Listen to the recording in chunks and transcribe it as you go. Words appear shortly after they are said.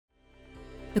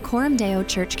The Coram Deo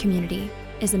Church community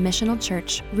is a missional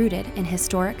church rooted in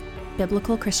historic,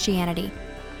 biblical Christianity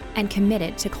and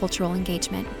committed to cultural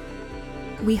engagement.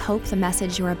 We hope the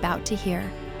message you're about to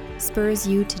hear spurs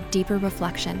you to deeper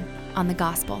reflection on the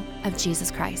gospel of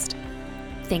Jesus Christ.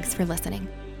 Thanks for listening.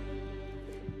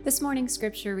 This morning's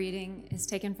scripture reading is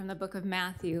taken from the book of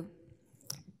Matthew,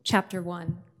 chapter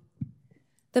 1.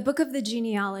 The book of the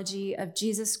genealogy of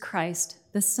Jesus Christ,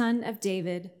 the son of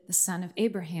David, the son of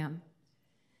Abraham.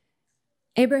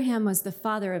 Abraham was the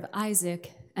father of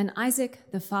Isaac, and Isaac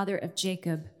the father of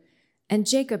Jacob, and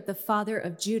Jacob the father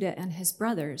of Judah and his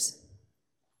brothers,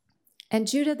 and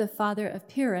Judah the father of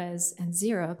Perez and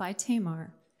Zerah by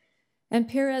Tamar, and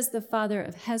Perez the father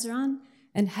of Hezron,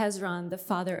 and Hezron the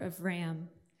father of Ram,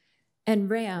 and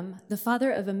Ram the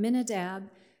father of Amminadab,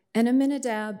 and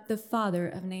Amminadab the father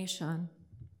of Nahshon,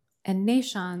 and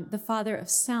Nahshon the father of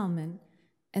Salmon,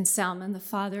 and Salmon the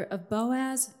father of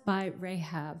Boaz by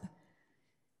Rahab,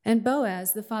 and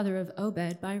Boaz the father of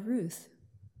Obed by Ruth,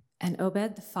 and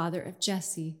Obed the father of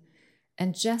Jesse,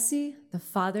 and Jesse the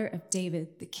father of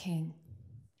David the king.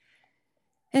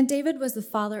 And David was the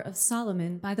father of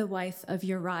Solomon by the wife of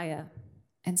Uriah,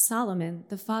 and Solomon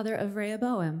the father of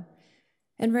Rehoboam,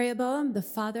 and Rehoboam the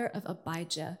father of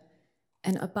Abijah,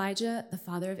 and Abijah the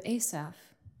father of Asaph,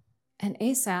 and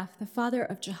Asaph the father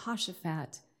of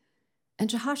Jehoshaphat, and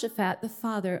Jehoshaphat the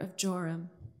father of Joram,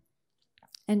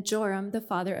 and Joram the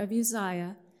father of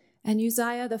Uzziah, and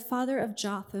Uzziah the father of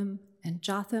Jotham, and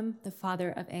Jotham the father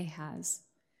of Ahaz,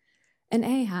 and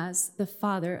Ahaz the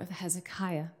father of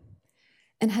Hezekiah,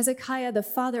 and Hezekiah the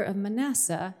father of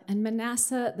Manasseh, and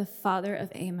Manasseh the father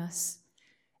of Amos,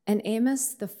 and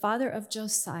Amos the father of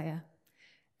Josiah,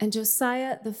 and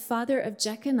Josiah the father of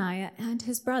Jeconiah and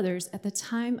his brothers at the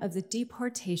time of the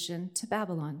deportation to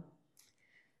Babylon.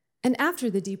 And after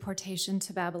the deportation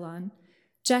to Babylon,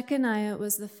 Jeconiah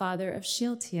was the father of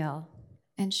Shealtiel,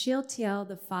 and Shealtiel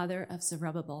the father of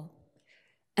Zerubbabel,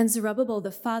 and Zerubbabel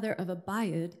the father of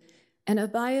Abiud, and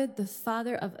Abiud the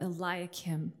father of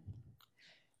Eliakim,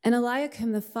 and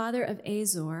Eliakim the father of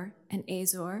Azor, and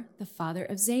Azor the father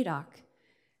of Zadok,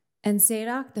 and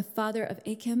Zadok the father of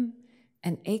Achim,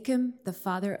 and Achim the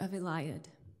father of Eliud,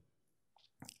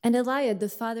 and Eliud the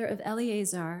father of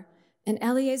Eleazar, and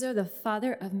Eleazar the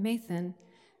father of Mathan,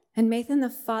 and Mathan the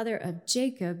father of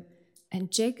Jacob, and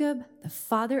Jacob the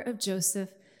father of Joseph,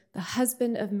 the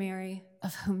husband of Mary,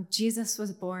 of whom Jesus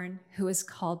was born, who is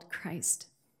called Christ.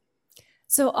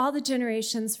 So all the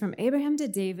generations from Abraham to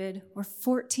David were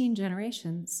 14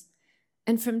 generations,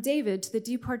 and from David to the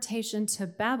deportation to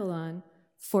Babylon,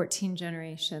 14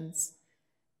 generations,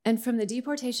 and from the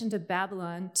deportation to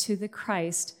Babylon to the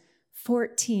Christ,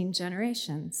 14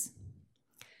 generations.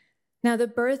 Now, the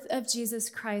birth of Jesus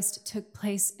Christ took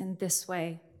place in this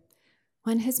way.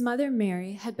 When his mother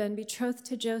Mary had been betrothed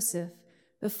to Joseph,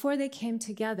 before they came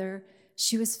together,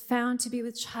 she was found to be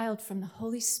with child from the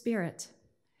Holy Spirit.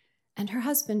 And her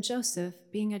husband Joseph,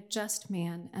 being a just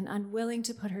man and unwilling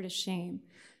to put her to shame,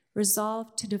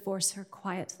 resolved to divorce her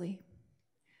quietly.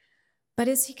 But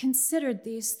as he considered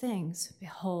these things,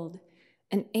 behold,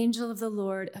 an angel of the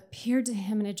Lord appeared to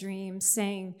him in a dream,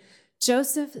 saying,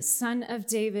 Joseph, son of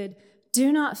David,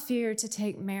 do not fear to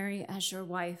take Mary as your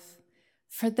wife,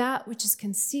 for that which is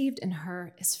conceived in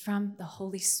her is from the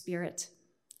Holy Spirit.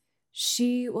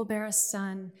 She will bear a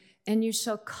son, and you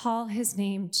shall call his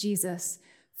name Jesus,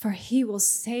 for he will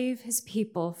save his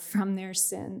people from their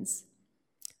sins.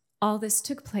 All this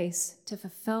took place to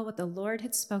fulfill what the Lord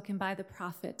had spoken by the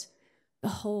prophet.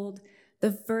 Behold,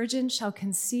 the virgin shall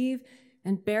conceive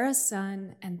and bear a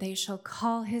son, and they shall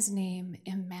call his name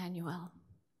Emmanuel,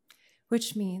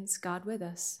 which means God with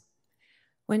us.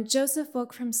 When Joseph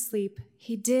woke from sleep,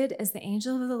 he did as the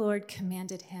angel of the Lord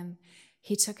commanded him.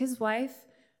 He took his wife,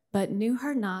 but knew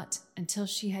her not until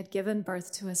she had given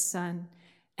birth to a son,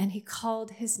 and he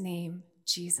called his name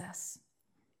Jesus.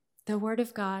 The word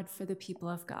of God for the people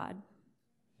of God.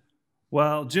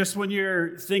 Well, just when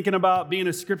you're thinking about being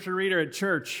a scripture reader at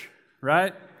church,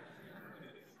 right?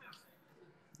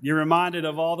 You're reminded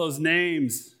of all those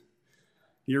names.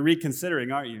 You're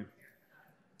reconsidering, aren't you?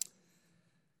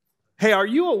 Hey, are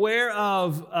you aware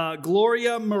of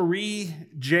Gloria Marie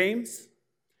James?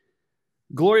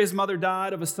 Gloria's mother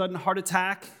died of a sudden heart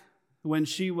attack when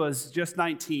she was just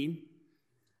 19,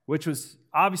 which was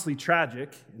obviously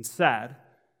tragic and sad,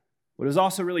 but it was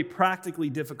also really practically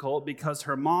difficult because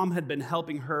her mom had been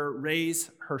helping her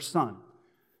raise her son.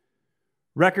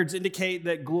 Records indicate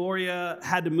that Gloria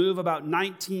had to move about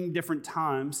 19 different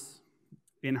times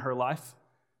in her life.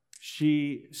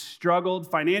 She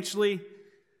struggled financially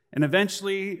and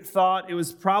eventually thought it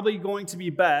was probably going to be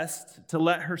best to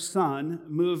let her son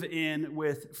move in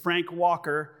with Frank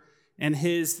Walker and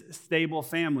his stable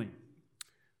family.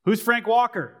 Who's Frank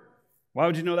Walker? Why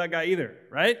would you know that guy either,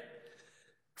 right?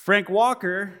 Frank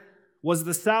Walker was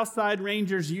the Southside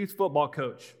Rangers youth football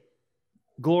coach.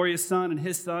 Gloria's son and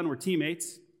his son were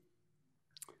teammates.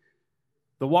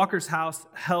 The Walker's house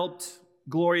helped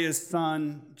Gloria's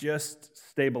son just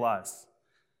stabilize.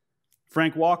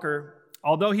 Frank Walker,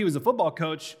 although he was a football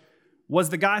coach, was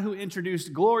the guy who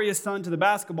introduced Gloria's son to the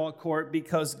basketball court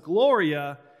because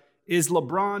Gloria is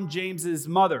LeBron James's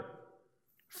mother.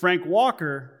 Frank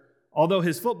Walker, although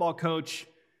his football coach,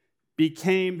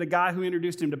 became the guy who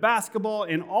introduced him to basketball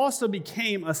and also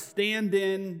became a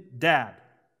stand-in dad.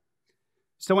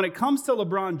 So when it comes to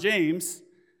LeBron James,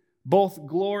 both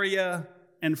Gloria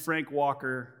and Frank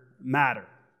Walker matter.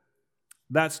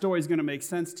 That story is going to make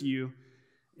sense to you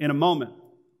in a moment.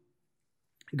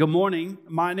 Good morning.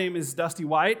 My name is Dusty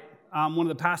White. I'm one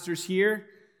of the pastors here.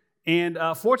 And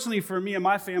fortunately for me and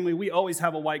my family, we always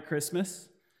have a white Christmas.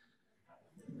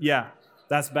 Yeah,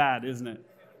 that's bad, isn't it?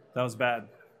 That was bad.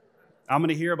 I'm going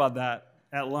to hear about that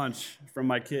at lunch from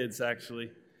my kids,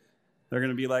 actually. They're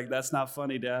going to be like, that's not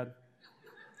funny, Dad.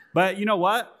 But you know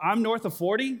what? I'm north of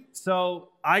 40, so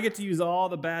I get to use all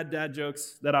the bad dad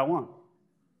jokes that I want.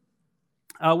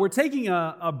 We're taking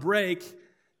a break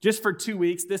just for 2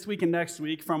 weeks, this week and next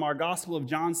week, from our Gospel of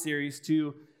John series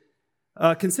to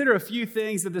consider a few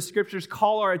things that the scriptures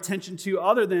call our attention to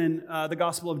other than the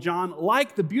Gospel of John,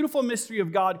 like the beautiful mystery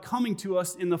of God coming to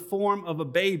us in the form of a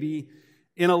baby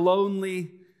in a lowly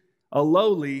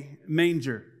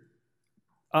manger.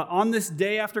 On this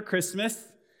day after Christmas,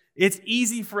 it's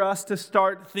easy for us to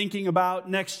start thinking about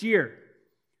next year.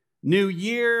 New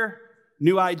year,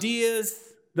 new ideas,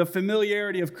 the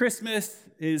familiarity of Christmas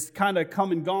is kind of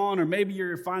come and gone, or maybe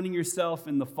you're finding yourself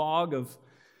in the fog of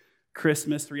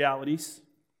Christmas realities.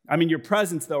 I mean, your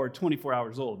presents, though, are 24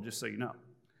 hours old, just so you know.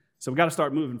 So we got to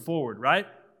start moving forward, right?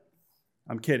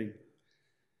 I'm kidding.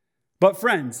 But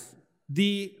friends,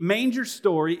 the manger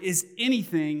story is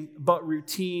anything but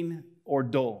routine or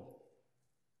dull.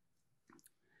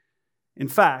 In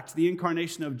fact, the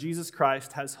incarnation of Jesus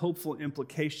Christ has hopeful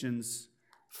implications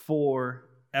for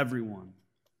everyone.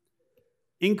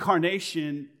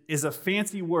 Incarnation is a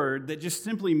fancy word that just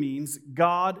simply means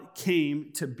God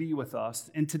came to be with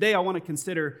us. And today I want to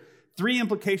consider 3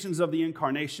 implications of the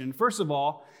incarnation. First of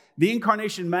all, the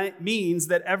incarnation means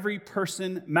that every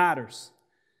person matters.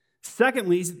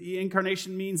 Secondly, the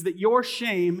incarnation means that your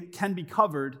shame can be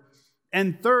covered.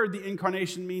 And third, the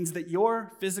incarnation means that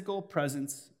your physical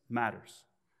presence matters.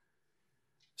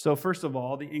 So first of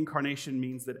all, the incarnation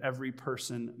means that every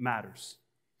person matters.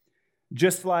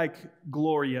 Just like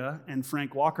Gloria and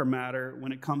Frank Walker matter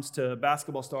when it comes to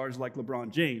basketball stars like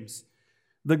LeBron James,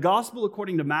 the gospel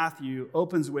according to Matthew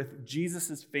opens with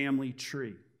Jesus' family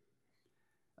tree.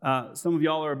 Some of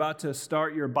y'all are about to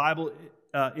start your Bible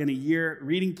in a year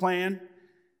reading plan,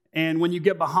 and when you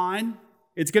get behind,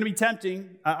 it's going to be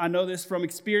tempting. I know this from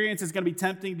experience. It's going to be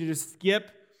tempting to just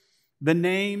skip the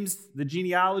names, the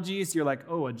genealogies. You're like,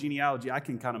 oh, a genealogy, I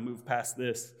can kind of move past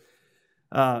this.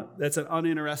 That's an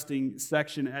uninteresting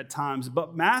section at times.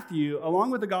 But Matthew,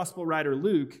 along with the gospel writer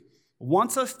Luke,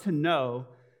 wants us to know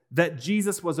that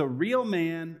Jesus was a real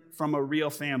man from a real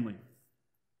family.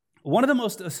 One of the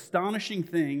most astonishing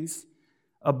things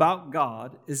about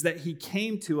God is that he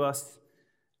came to us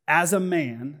as a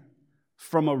man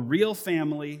from a real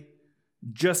family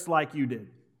just like you did.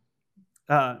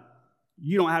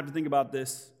 You don't have to think about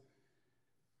this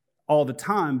all the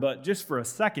time, but just for a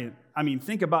second, I mean,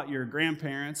 think about your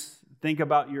grandparents, think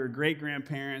about your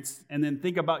great-grandparents, and then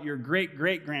think about your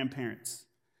great-great-grandparents.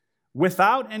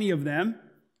 Without any of them,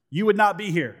 you would not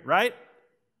be here, right?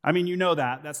 I mean, you know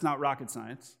that. That's not rocket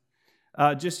science.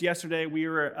 Just yesterday, we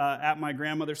were at my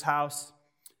grandmother's house,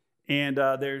 and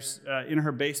there's in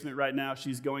her basement right now,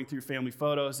 she's going through family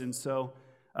photos, and so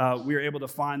we were able to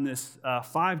find this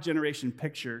 5-generation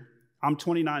picture. I'm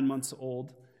 29 months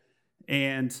old.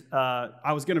 And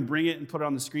I was going to bring it and put it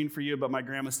on the screen for you, but my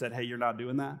grandma said, hey, you're not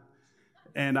doing that.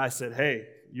 And I said, hey,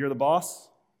 you're the boss.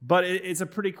 But it's a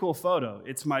pretty cool photo.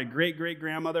 It's my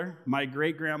great-great-grandmother, my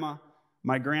great-grandma,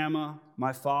 my grandma,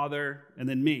 my father, and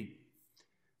then me.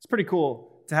 It's pretty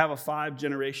cool to have a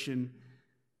 5-generation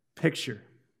picture.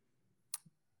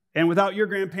 And without your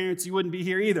grandparents, you wouldn't be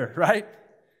here either, right?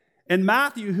 And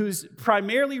Matthew, who's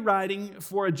primarily writing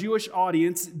for a Jewish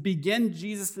audience, began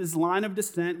Jesus' line of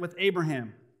descent with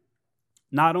Abraham.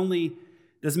 Not only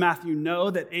does Matthew know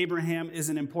that Abraham is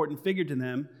an important figure to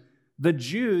them, the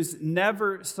Jews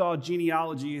never saw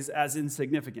genealogies as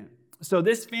insignificant. So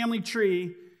this family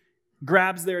tree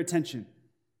grabs their attention.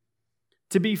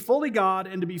 To be fully God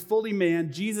and to be fully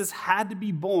man, Jesus had to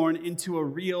be born into a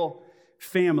real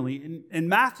family. And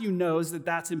Matthew knows that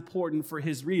that's important for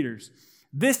his readers.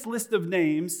 This list of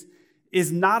names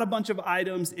is not a bunch of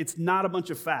items. It's not a bunch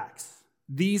of facts.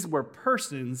 These were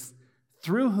persons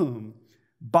through whom,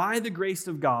 by the grace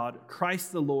of God,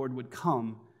 Christ the Lord would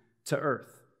come to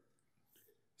earth.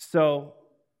 So,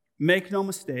 make no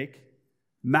mistake,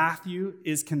 Matthew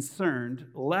is concerned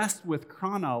less with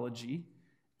chronology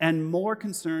and more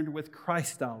concerned with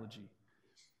Christology.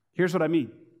 Here's what I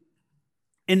mean.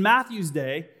 In Matthew's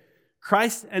day,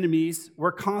 Christ's enemies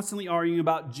were constantly arguing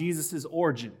about Jesus'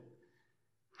 origin.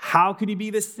 How could he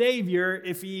be the Savior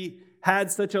if he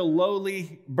had such a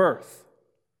lowly birth?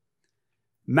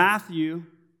 Matthew,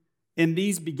 in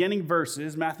these beginning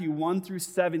verses, Matthew 1 through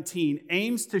 17,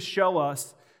 aims to show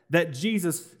us that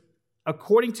Jesus,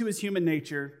 according to his human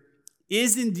nature,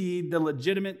 is indeed the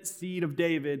legitimate seed of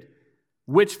David,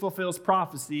 which fulfills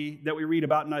prophecy that we read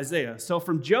about in Isaiah. So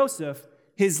from Joseph,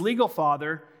 his legal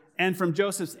father, and from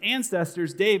Joseph's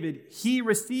ancestors, David, he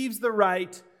receives the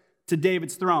right to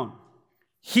David's throne.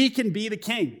 He can be the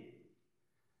king.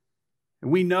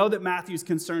 And we know that Matthew's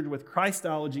concerned with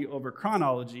Christology over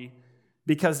chronology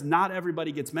because not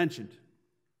everybody gets mentioned.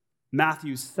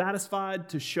 Matthew's satisfied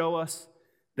to show us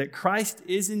that Christ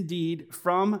is indeed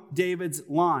from David's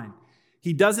line.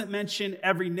 He doesn't mention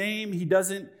every name. He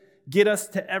doesn't get us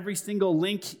to every single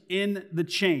link in the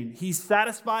chain. He's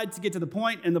satisfied to get to the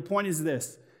point, and the point is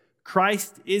this: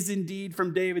 Christ is indeed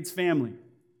from David's family.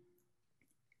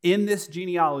 In this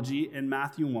genealogy in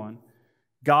Matthew 1,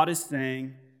 God is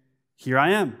saying, here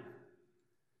I am.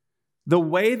 The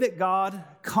way that God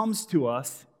comes to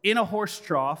us in a horse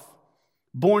trough,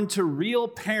 born to real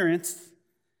parents,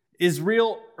 is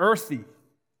real earthy.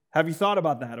 Have you thought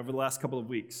about that over the last couple of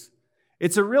weeks?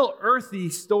 It's a real earthy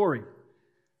story.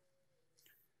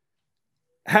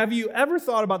 Have you ever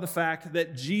thought about the fact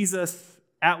that Jesus,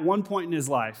 at one point in his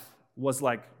life, was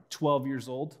like 12 years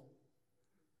old?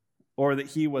 Or that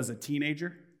he was a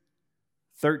teenager,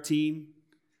 13,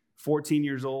 14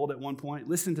 years old at one point?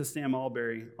 Listen to Sam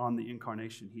Alberry on the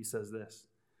Incarnation. He says this: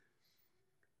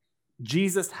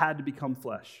 Jesus had to become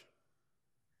flesh.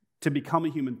 To become a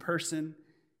human person,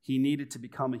 he needed to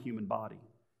become a human body.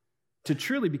 To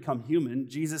truly become human,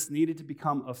 Jesus needed to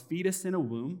become a fetus in a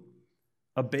womb,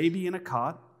 a baby in a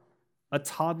cot, a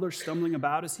toddler stumbling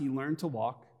about as he learned to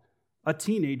walk, a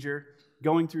teenager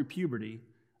going through puberty,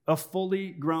 a fully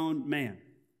grown man.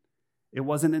 It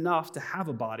wasn't enough to have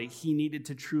a body. He needed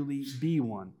to truly be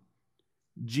one.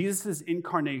 Jesus'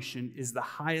 incarnation is the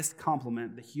highest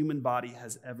compliment the human body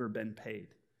has ever been paid.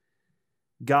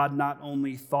 God not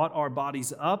only thought our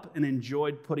bodies up and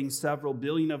enjoyed putting several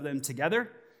billion of them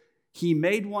together, he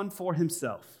made one for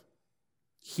himself.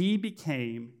 He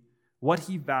became what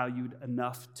he valued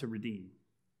enough to redeem.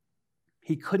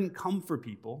 He couldn't come for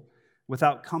people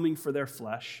without coming for their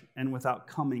flesh and without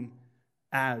coming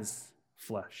as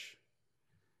flesh.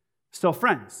 So,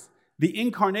 friends, the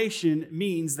incarnation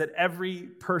means that every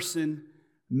person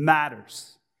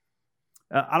matters.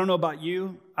 I don't know about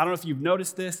you. I don't know if you've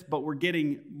noticed this, but we're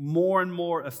getting more and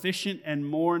more efficient and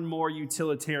more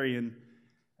utilitarian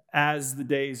as the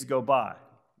days go by.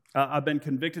 I've been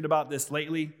convicted about this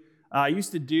lately. I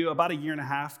used to do, about a year and a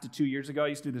half to 2 years ago, I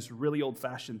used to do this really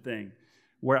old-fashioned thing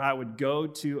where I would go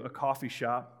to a coffee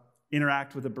shop,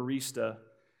 interact with a barista,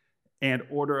 and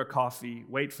order a coffee,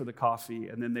 wait for the coffee,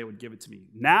 and then they would give it to me.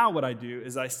 Now what I do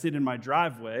is I sit in my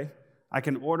driveway. I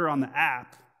can order on the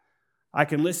app. I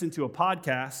can listen to a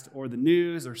podcast or the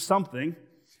news or something.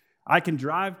 I can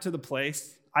drive to the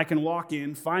place. I can walk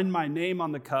in, find my name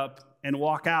on the cup, and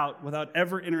walk out without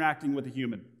ever interacting with a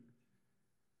human.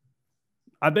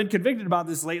 I've been convicted about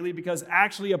this lately because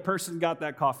actually a person got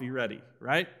that coffee ready,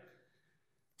 right?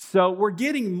 So we're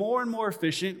getting more and more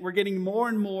efficient. We're getting more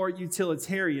and more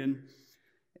utilitarian.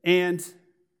 And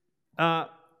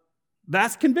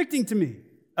that's convicting to me.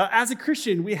 As a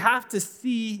Christian, we have to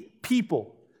see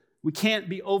people. We can't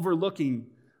be overlooking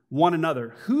one another.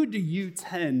 Who do you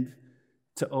tend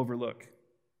to overlook?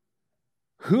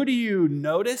 Who do you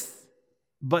notice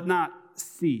but not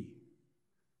see?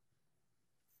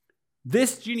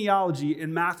 This genealogy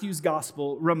in Matthew's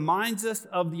gospel reminds us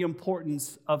of the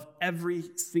importance of every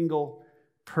single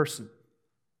person.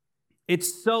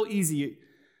 It's so easy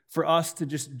for us to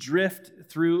just drift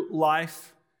through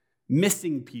life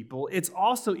missing people. It's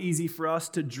also easy for us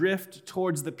to drift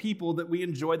towards the people that we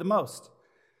enjoy the most.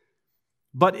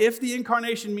 But if the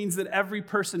incarnation means that every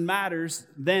person matters,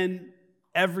 then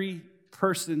every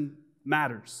person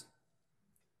matters.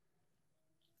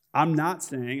 I'm not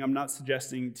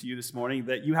suggesting to you this morning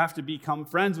that you have to become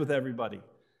friends with everybody.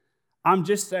 I'm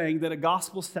just saying that a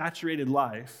gospel-saturated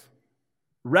life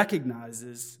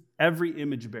recognizes every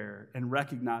image bearer and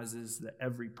recognizes that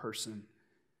every person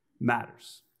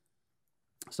matters.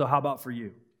 So how about for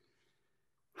you?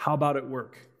 How about at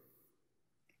work?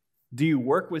 Do you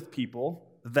work with people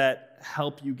that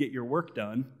help you get your work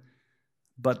done,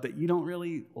 but that you don't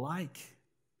really like,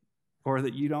 or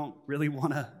that you don't really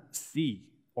want to see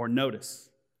or notice?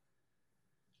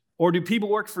 Or do people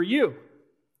work for you?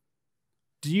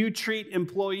 Do you treat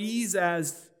employees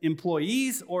as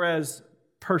employees or as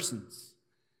persons?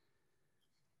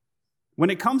 When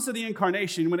it comes to the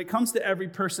incarnation, when it comes to every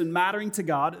person mattering to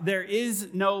God, there is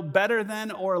no better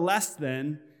than or less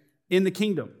than in the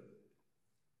kingdom.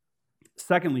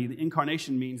 Secondly, the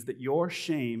incarnation means that your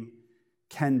shame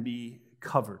can be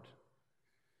covered.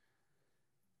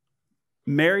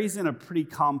 Mary's in a pretty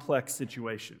complex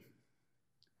situation.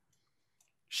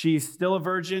 She's still a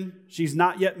virgin. She's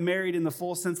not yet married in the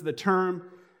full sense of the term.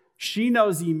 She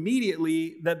knows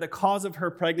immediately that the cause of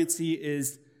her pregnancy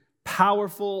is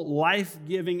powerful,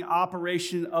 life-giving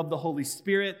operation of the Holy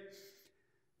Spirit.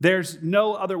 There's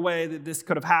no other way that this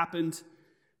could have happened.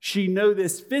 She knew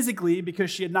this physically because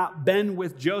she had not been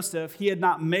with Joseph. He had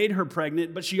not made her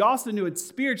pregnant, but she also knew it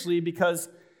spiritually because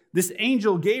this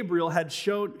angel Gabriel had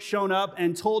shown up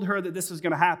and told her that this was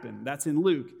going to happen. That's in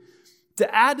Luke.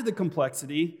 To add to the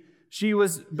complexity, she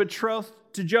was betrothed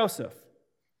to Joseph.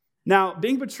 Now,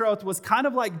 being betrothed was kind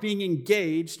of like being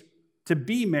engaged to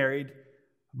be married,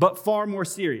 but far more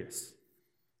serious.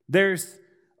 There's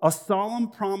a solemn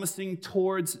promising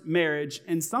towards marriage,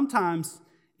 and sometimes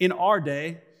in our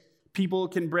day, people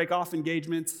can break off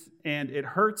engagements, and it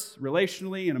hurts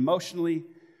relationally and emotionally,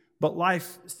 but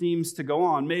life seems to go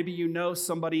on. Maybe you know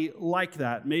somebody like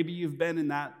that. Maybe you've been in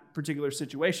that particular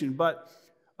situation. But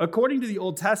according to the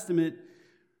Old Testament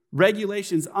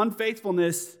regulations,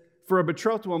 unfaithfulness for a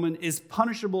betrothed woman is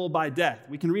punishable by death.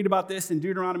 We can read about this in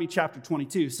Deuteronomy chapter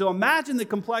 22. So imagine the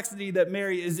complexity that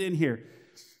Mary is in here.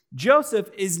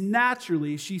 Joseph is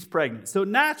she's pregnant. So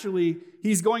naturally,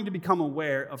 he's going to become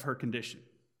aware of her condition.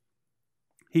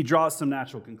 He draws some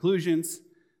natural conclusions.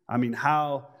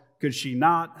 How could she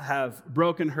not have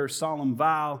broken her solemn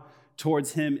vow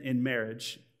towards him in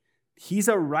marriage? He's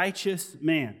a righteous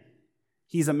man.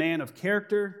 He's a man of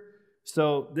character.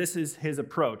 So this is his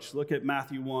approach. Look at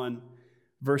Matthew 1,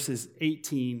 verses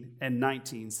 18 and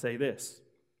 19 say this.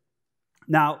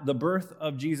 Now, the birth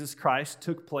of Jesus Christ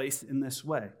took place in this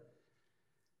way.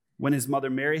 When his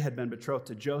mother Mary had been betrothed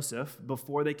to Joseph,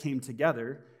 before they came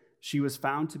together, she was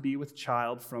found to be with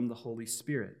child from the Holy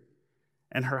Spirit.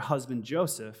 And her husband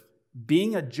Joseph,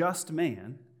 being a just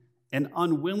man and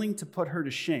unwilling to put her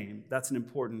to shame, that's an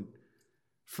important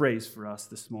phrase for us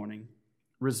this morning,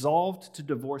 resolved to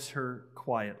divorce her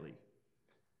quietly.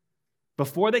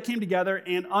 Before they came together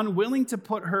and unwilling to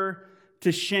put her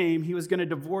to shame, he was going to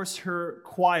divorce her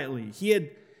quietly.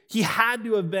 He had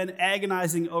to have been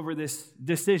agonizing over this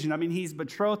decision. He's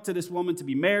betrothed to this woman to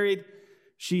be married.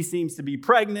 She seems to be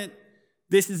pregnant.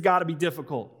 This has got to be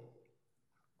difficult.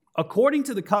 According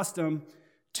to the custom,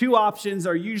 two options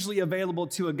are usually available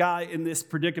to a guy in this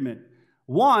predicament.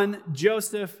 One,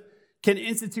 Joseph can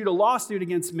institute a lawsuit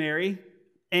against Mary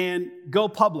and go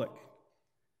public.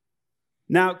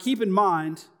 Now, keep in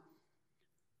mind,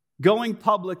 going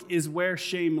public is where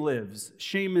shame lives.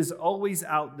 Shame is always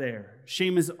out there.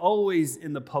 Shame is always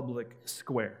in the public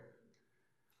square.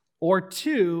 Or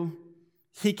two,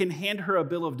 he can hand her a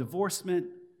bill of divorcement,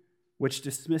 which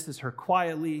dismisses her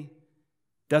quietly,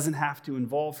 doesn't have to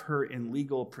involve her in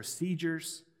legal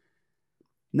procedures.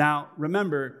 Now,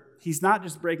 remember, he's not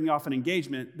just breaking off an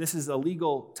engagement. This is a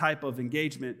legal type of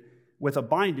engagement with a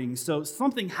binding, so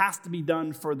something has to be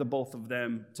done for the both of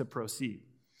them to proceed.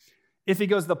 If he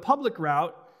goes the public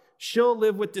route, she'll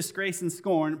live with disgrace and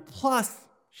scorn, plus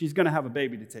she's going to have a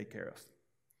baby to take care of.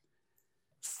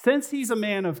 Since he's a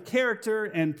man of character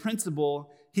and principle,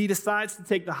 he decides to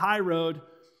take the high road,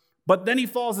 but then he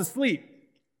falls asleep.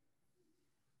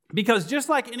 Because just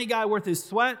like any guy worth his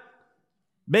sweat,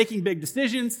 making big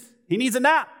decisions, he needs a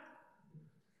nap.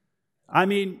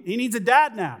 He needs a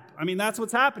dad nap. That's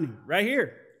what's happening right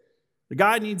here. The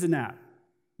guy needs a nap.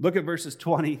 Look at verses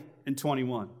 20 and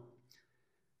 21.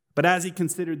 But as he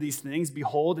considered these things,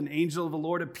 behold, an angel of the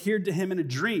Lord appeared to him in a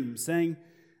dream, saying,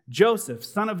 Joseph,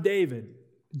 son of David,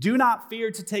 do not fear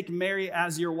to take Mary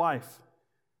as your wife,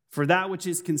 for that which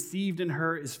is conceived in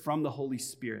her is from the Holy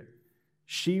Spirit.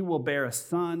 She will bear a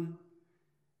son,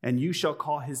 and you shall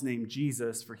call his name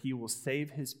Jesus, for he will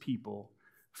save his people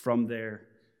from their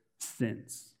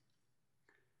sins.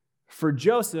 For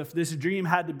Joseph, this dream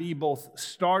had to be both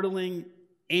startling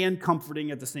and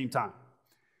comforting at the same time.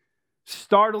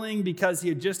 Startling because he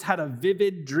had just had a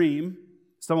vivid dream.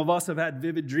 Some of us have had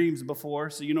vivid dreams before,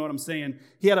 so you know what I'm saying.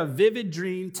 He had a vivid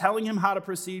dream telling him how to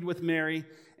proceed with Mary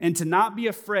and to not be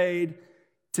afraid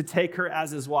to take her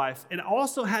as his wife. It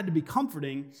also had to be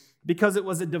comforting because it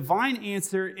was a divine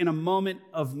answer in a moment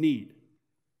of need.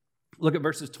 Look at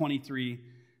verses 23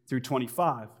 through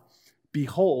 25.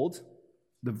 Behold,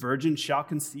 the virgin shall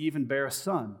conceive and bear a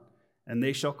son, and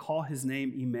they shall call his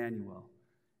name Emmanuel.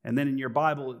 And then in your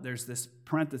Bible, there's this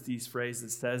parentheses phrase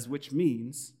that says, which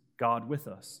means God with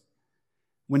us.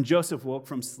 When Joseph woke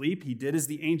from sleep, he did as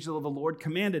the angel of the Lord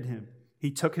commanded him. He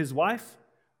took his wife,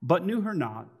 but knew her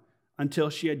not,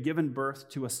 until she had given birth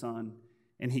to a son,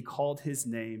 and he called his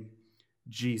name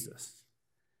Jesus.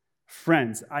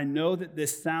 Friends, I know that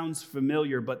this sounds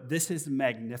familiar, but this is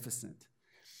magnificent.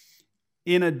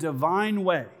 In a divine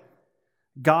way,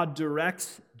 God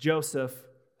directs Joseph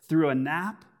through a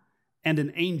nap and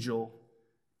an angel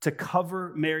to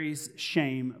cover Mary's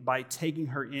shame by taking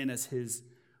her in as his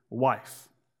wife.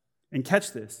 And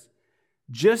catch this,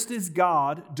 just as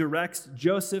God directs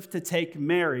Joseph to take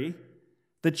Mary,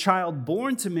 the child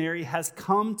born to Mary has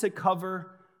come to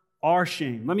cover our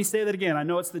shame. Let me say that again. I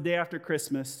know it's the day after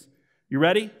Christmas. You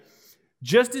ready?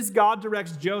 Just as God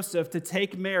directs Joseph to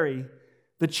take Mary,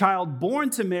 the child born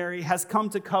to Mary has come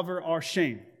to cover our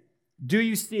shame. Do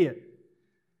you see it?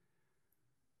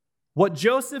 What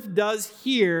Joseph does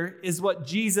here is what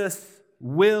Jesus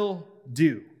will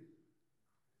do.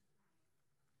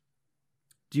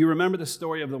 Do you remember the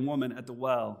story of the woman at the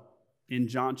well in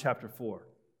John chapter 4?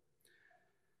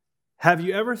 Have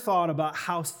you ever thought about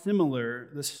how similar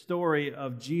the story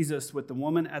of Jesus with the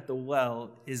woman at the well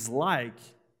is like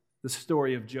the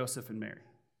story of Joseph and Mary?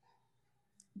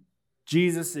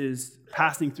 Jesus is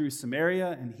passing through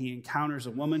Samaria, and he encounters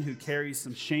a woman who carries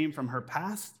some shame from her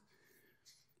past.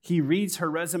 He reads her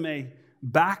resume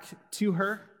back to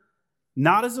her,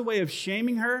 not as a way of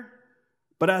shaming her,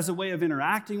 but as a way of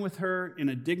interacting with her in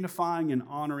a dignifying and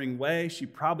honoring way. She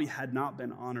probably had not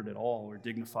been honored at all or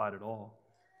dignified at all.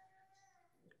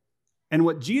 And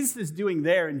what Jesus is doing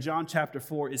there in John chapter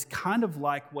 4 is kind of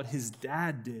like what his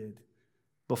dad did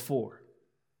before.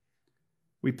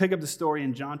 We pick up the story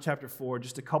in John chapter 4,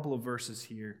 just a couple of verses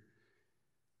here.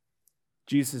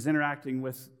 Jesus is interacting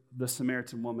with the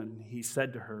Samaritan woman. He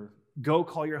said to her, "Go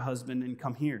call your husband and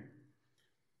come here."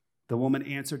 The woman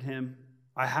answered him,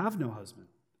 "I have no husband."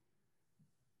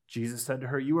 Jesus said to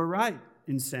her, "You are right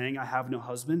in saying, 'I have no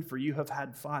husband,' for you have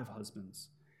had 5 husbands,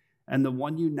 and the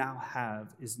one you now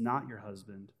have is not your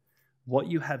husband. What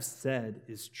you have said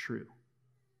is true."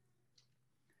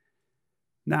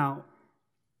 Now,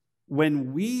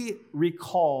 when we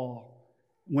recall,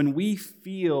 when we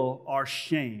feel our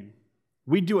shame,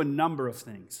 we do a number of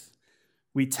things.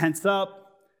 We tense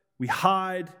up, we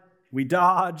hide, we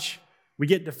dodge, we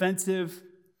get defensive.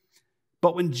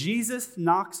 But when Jesus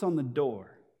knocks on the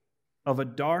door of a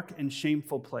dark and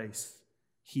shameful place,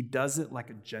 he does it like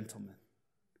a gentleman.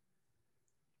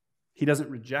 He doesn't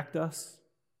reject us.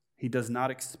 He does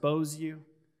not expose you.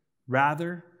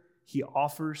 Rather, he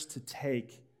offers to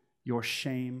take your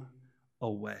shame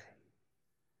away.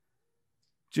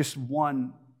 Just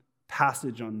one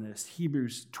passage on this,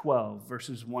 Hebrews 12,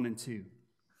 verses 1 and 2.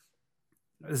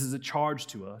 This is a charge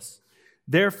to us.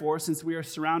 Therefore, since we are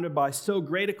surrounded by so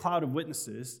great a cloud of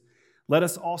witnesses, let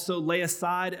us also lay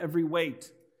aside every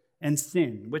weight and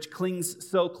sin, which clings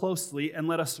so closely, and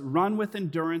let us run with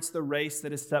endurance the race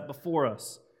that is set before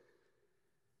us.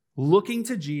 Looking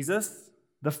to Jesus,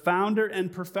 the founder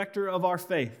and perfecter of our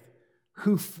faith,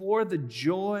 who for the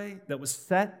joy that was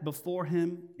set before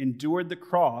him endured the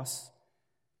cross,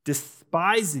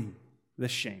 despising the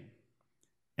shame,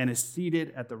 and is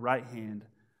seated at the right hand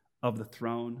of the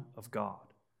throne of God.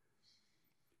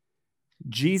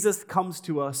 Jesus comes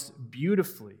to us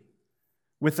beautifully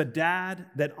with a dad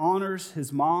that honors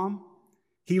his mom.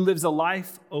 He lives a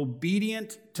life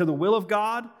obedient to the will of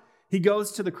God. He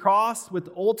goes to the cross with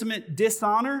ultimate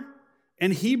dishonor,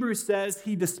 and Hebrews says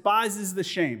he despises the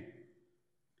shame.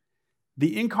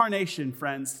 The incarnation,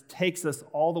 friends, takes us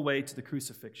all the way to the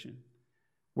crucifixion,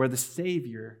 where the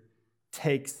Savior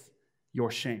takes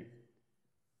your shame.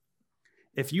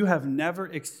 If you have never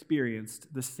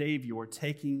experienced the Savior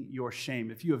taking your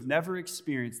shame, if you have never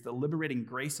experienced the liberating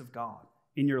grace of God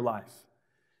in your life,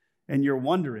 and you're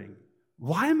wondering,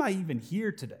 why am I even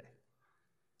here today?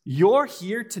 You're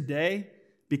here today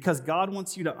because God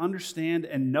wants you to understand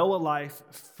and know a life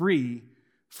free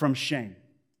from shame.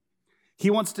 He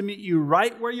wants to meet you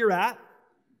right where you're at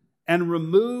and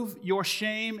remove your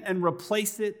shame and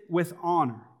replace it with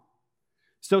honor.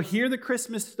 So hear the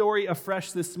Christmas story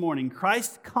afresh this morning.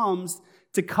 Christ comes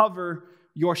to cover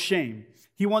your shame.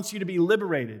 He wants you to be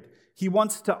liberated. He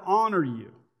wants to honor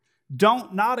you.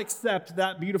 Don't not accept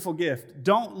that beautiful gift.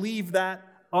 Don't leave that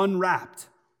unwrapped.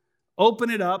 Open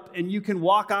it up, and you can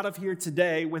walk out of here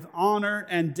today with honor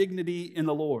and dignity in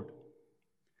the Lord.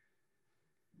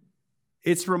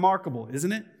 It's remarkable,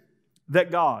 isn't it,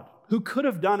 that God, who could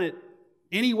have done it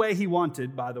any way he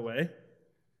wanted, by the way,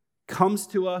 comes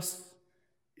to us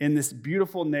in this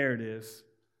beautiful narrative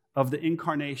of the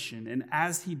incarnation. And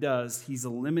as he does, he's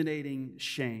eliminating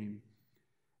shame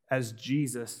as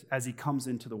Jesus, as he comes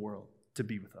into the world to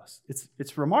be with us.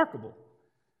 It's remarkable.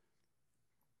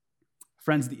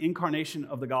 Friends, the incarnation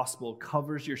of the gospel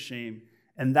covers your shame,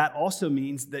 and that also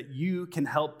means that you can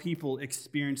help people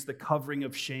experience the covering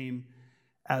of shame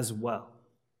as well.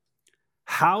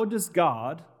 How does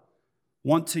God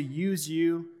want to use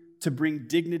you to bring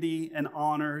dignity and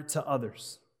honor to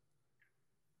others?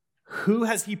 Who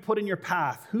has he put in your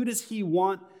path? Who does he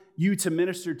want you to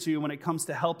minister to when it comes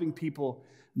to helping people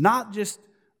not just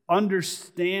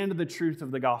understand the truth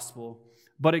of the gospel,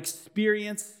 but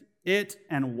experience it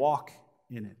and walk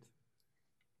in it?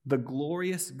 The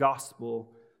glorious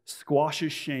gospel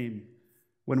squashes shame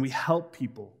when we help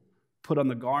people put on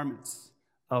the garments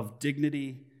of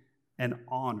dignity and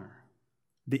honor.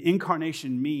 The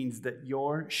incarnation means that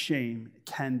your shame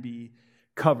can be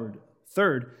covered.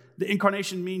 Third, the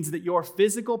incarnation means that your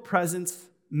physical presence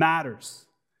matters.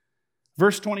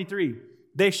 Verse 23,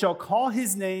 they shall call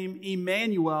his name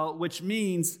Emmanuel, which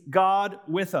means God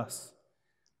with us.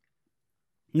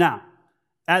 Now,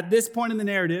 at this point in the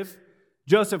narrative,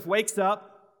 Joseph wakes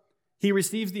up. He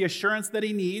receives the assurance that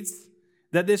he needs,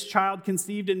 that this child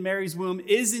conceived in Mary's womb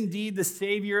is indeed the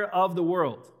Savior of the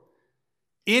world.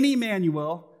 In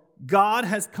Emmanuel, God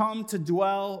has come to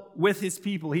dwell with his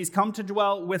people. He's come to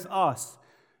dwell with us.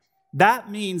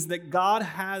 That means that God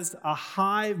has a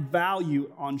high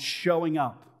value on showing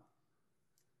up.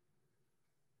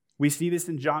 We see this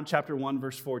in John chapter 1,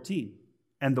 verse 14.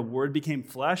 And the Word became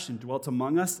flesh and dwelt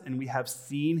among us, and we have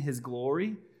seen his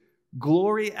glory,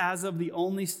 glory as of the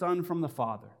only Son from the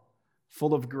Father,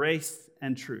 full of grace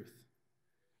and truth.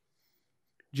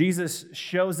 Jesus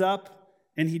shows up,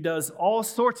 and he does all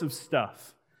sorts of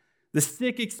stuff. The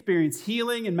sick experience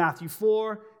healing in Matthew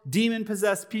 4.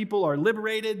 Demon-possessed people are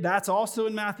liberated. That's also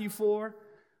in Matthew 4.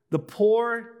 The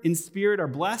poor in spirit are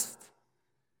blessed.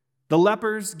 The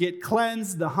lepers get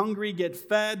cleansed. The hungry get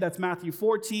fed. That's Matthew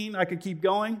 14. I could keep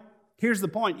going. Here's the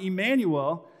point.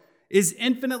 Emmanuel is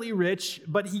infinitely rich,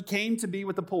 but he came to be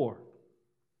with the poor.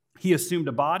 He assumed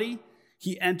a body.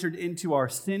 He entered into our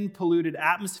sin-polluted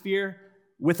atmosphere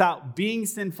without being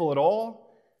sinful at all.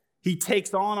 He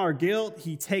takes on our guilt.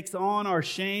 He takes on our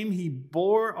shame. He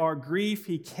bore our grief.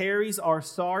 He carries our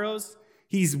sorrows.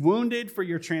 He's wounded for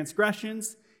your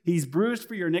transgressions. He's bruised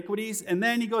for your iniquities. And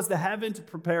then he goes to heaven to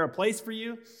prepare a place for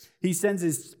you. He sends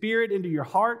his Spirit into your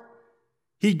heart.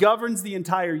 He governs the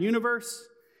entire universe.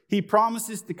 He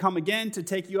promises to come again to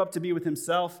take you up to be with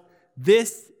himself.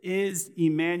 This is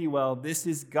Emmanuel. This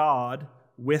is God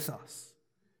with us.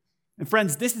 And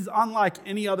friends, this is unlike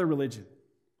any other religion.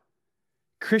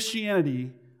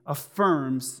 Christianity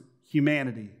affirms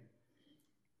humanity.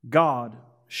 God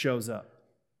shows up.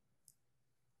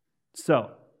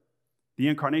 So, the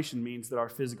incarnation means that our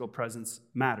physical presence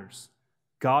matters.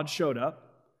 God showed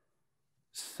up,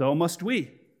 so must we.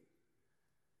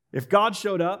 If God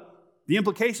showed up, the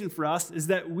implication for us is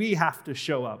that we have to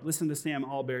show up. Listen to Sam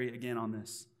Alberry again on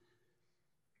this.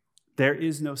 There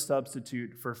is no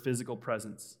substitute for physical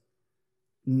presence.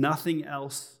 Nothing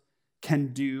else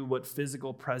can do what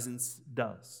physical presence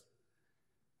does.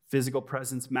 Physical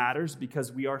presence matters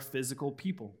because we are physical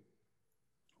people.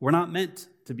 We're not meant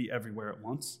to be everywhere at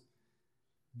once.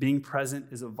 Being present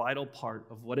is a vital part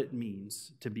of what it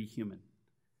means to be human.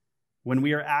 When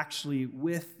we are actually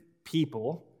with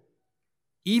people,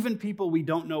 even people we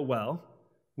don't know well,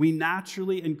 we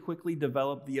naturally and quickly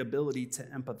develop the ability to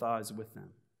empathize with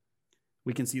them.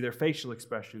 We can see their facial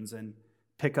expressions and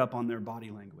pick up on their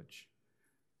body language.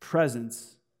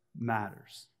 Presence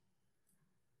matters.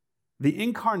 The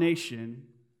incarnation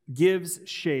gives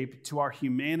shape to our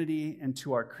humanity and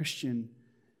to our Christian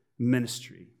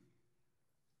ministry.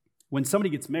 When somebody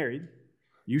gets married,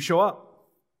 you show up.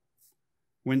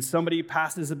 When somebody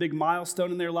passes a big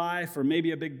milestone in their life or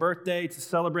maybe a big birthday to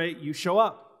celebrate, you show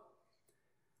up.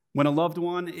 When a loved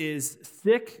one is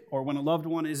sick or when a loved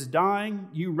one is dying,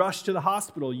 you rush to the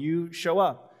hospital, you show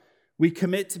up. We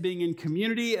commit to being in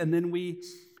community and then we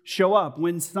show up.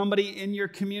 When somebody in your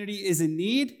community is in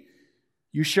need,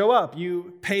 you show up.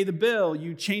 You pay the bill,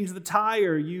 you change the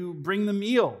tire, you bring the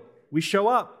meal. We show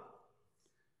up.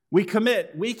 We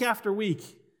commit week after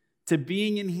week to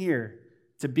being in here,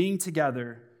 to being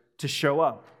together, to show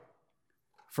up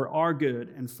for our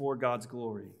good and for God's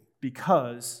glory,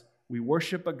 because we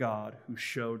worship a God who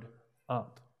showed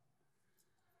up.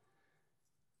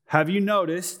 Have you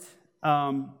noticed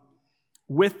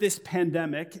with this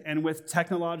pandemic and with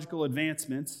technological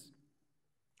advancements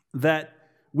that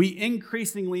we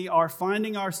increasingly are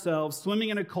finding ourselves swimming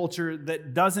in a culture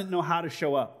that doesn't know how to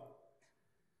show up?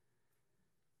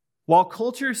 While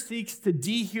culture seeks to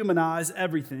dehumanize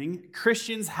everything,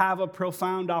 Christians have a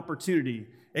profound opportunity.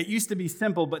 It used to be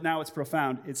simple, but now it's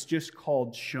profound. It's just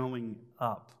called showing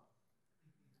up.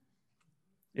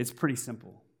 It's pretty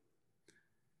simple.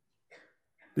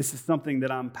 This is something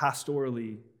that I'm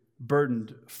pastorally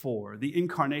burdened for. The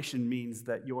incarnation means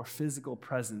that your physical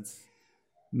presence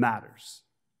matters.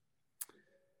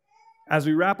 As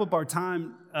we wrap up our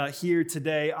time here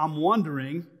today, I'm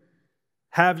wondering,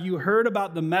 have you heard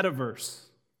about the metaverse?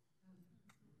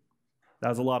 That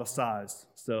was a lot of sighs,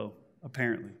 so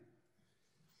apparently.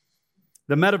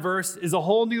 The metaverse is a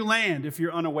whole new land, if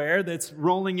you're unaware, that's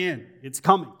rolling in. It's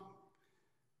coming.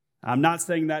 I'm not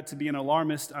saying that to be an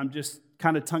alarmist. I'm just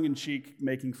kind of tongue-in-cheek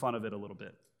making fun of it a little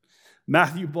bit.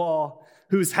 Matthew Ball,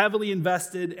 who's heavily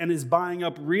invested and is buying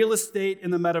up real estate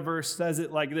in the metaverse, says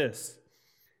it like this: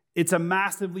 it's a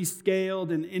massively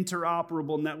scaled and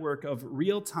interoperable network of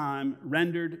real-time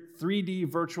rendered 3D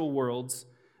virtual worlds,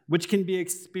 which can be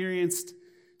experienced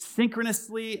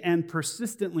synchronously and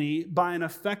persistently by an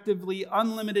effectively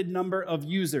unlimited number of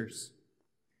users.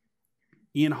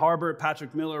 Ian Harbert,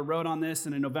 Patrick Miller wrote on this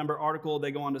in a November article.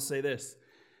 They go on to say this: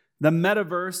 the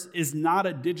metaverse is not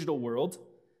a digital world.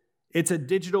 It's a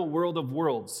digital world of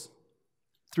worlds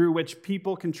through which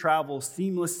people can travel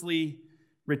seamlessly,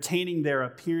 retaining their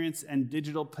appearance and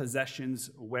digital possessions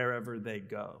wherever they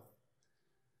go.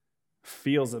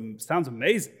 Sounds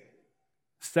amazing.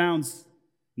 Sounds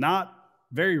not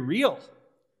very real.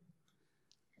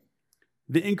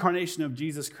 The incarnation of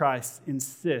Jesus Christ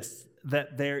insists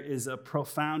that there is a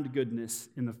profound goodness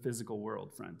in the physical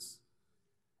world, friends.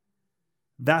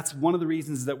 That's one of the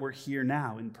reasons that we're here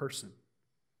now in person.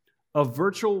 A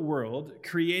virtual world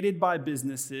created by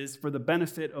businesses for the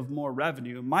benefit of more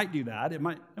revenue might do that. It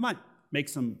might make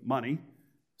some money,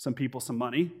 some people some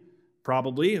money,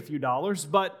 probably a few dollars,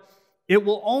 but it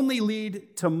will only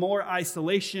lead to more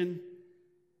isolation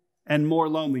and more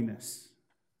loneliness,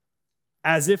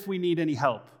 as if we need any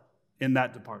help in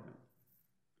that department.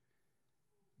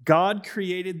 God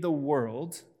created the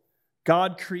world,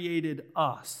 God created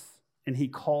us, and he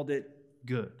called it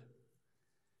good.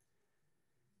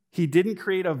 He didn't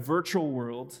create a virtual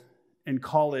world and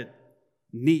call it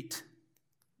neat.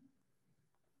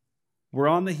 We're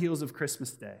on the heels of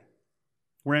Christmas Day.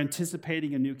 We're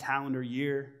anticipating a new calendar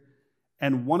year,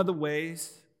 and one of the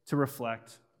ways to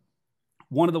reflect,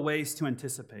 one of the ways to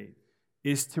anticipate,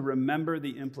 is to remember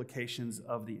the implications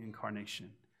of the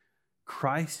incarnation.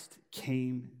 Christ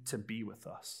came to be with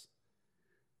us.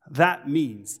 That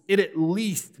means, it at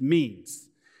least means,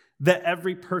 that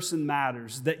every person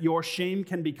matters, that your shame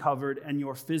can be covered and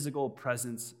your physical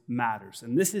presence matters.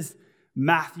 And this is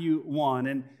Matthew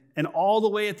 1. And all the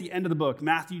way at the end of the book,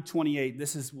 Matthew 28,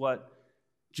 this is what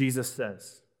Jesus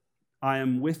says: I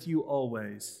am with you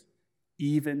always,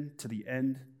 even to the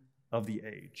end of the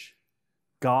age.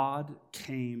 God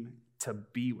came to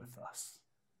be with us.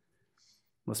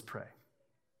 Let's pray.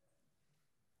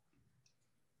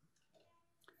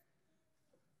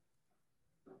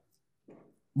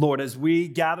 Lord, as we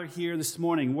gather here this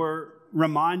morning, we're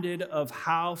reminded of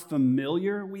how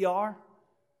familiar we are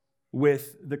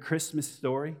with the Christmas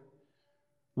story.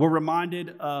 We're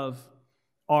reminded of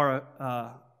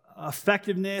our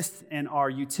effectiveness and our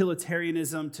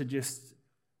utilitarianism to just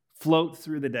float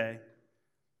through the day,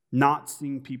 not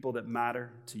seeing people that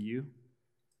matter to you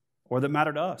or that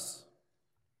matter to us.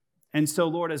 And so,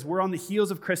 Lord, as we're on the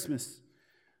heels of Christmas,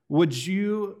 would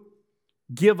you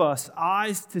give us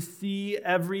eyes to see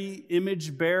every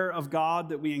image bearer of God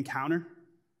that we encounter,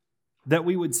 that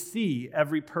we would see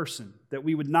every person, that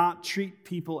we would not treat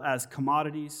people as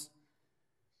commodities.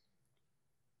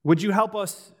 Would you help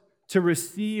us to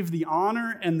receive the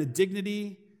honor and the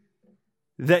dignity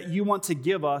that you want to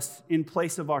give us in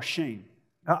place of our shame?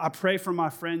 I pray for my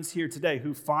friends here today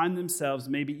who find themselves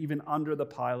maybe even under the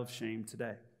pile of shame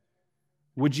today.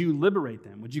 Would you liberate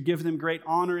them? Would you give them great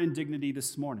honor and dignity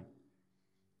this morning?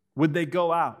 Would they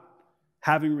go out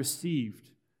having received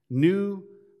new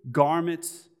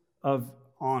garments of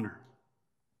honor?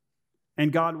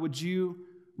 And God, would you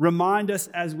remind us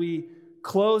as we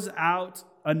close out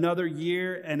another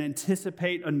year and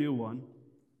anticipate a new one,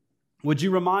 Would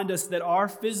you remind us that our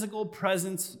physical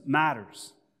presence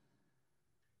matters?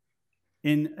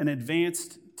 In an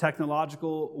advanced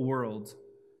technological world,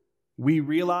 we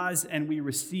realize and we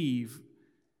receive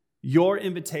your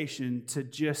invitation to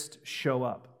just show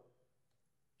up.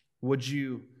 Would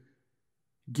you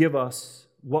give us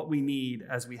what we need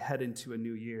as we head into a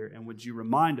new year? And would you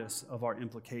remind us of our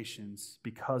implications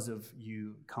because of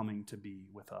you coming to be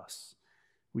with us?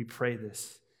 We pray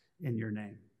this in your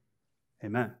name.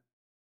 Amen.